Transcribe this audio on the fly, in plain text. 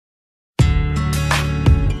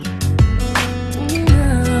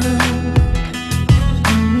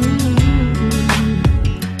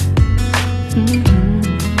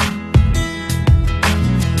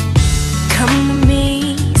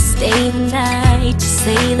night to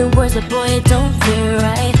say the words, but boy, it don't feel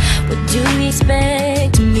right. What do you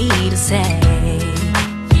expect me to say?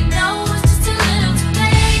 You know it's just a little too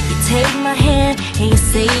late. You take my hand and you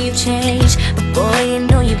say you've changed, but boy, you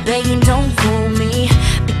know you're begging, don't fool me,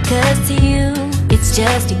 because to you it's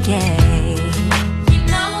just a game. You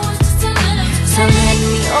know it's just a little too late. So let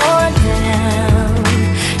me on down.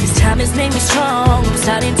 This time has made me strong. I'm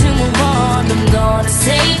starting to move on. I'm gonna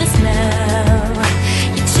say this now.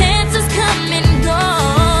 Your chance has come and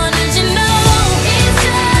gone, and you know it's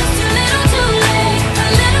just a little too late, a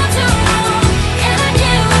little too wrong, and I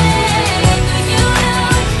can't wait for you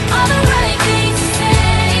know all the right things to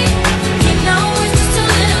say. You know it's just a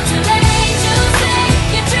little too late. You say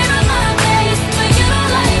you dream of my face, but you don't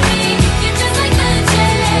like me. You're just like the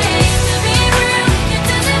chase. To be real, it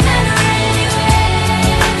doesn't matter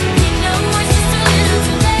anyway. You know it's just a little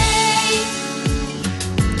too late.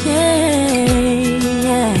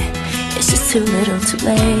 Yeah, it's just too little too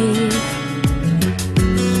late.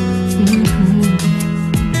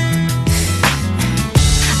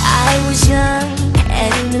 I was young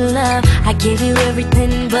and in love. I gave you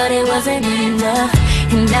everything, but it wasn't enough.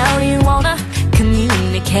 And now you wanna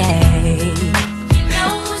communicate. You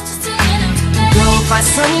know it's just a little too late. Go find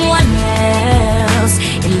someone else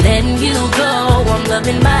and letting you go. I'm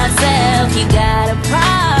loving myself. You got a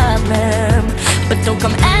problem.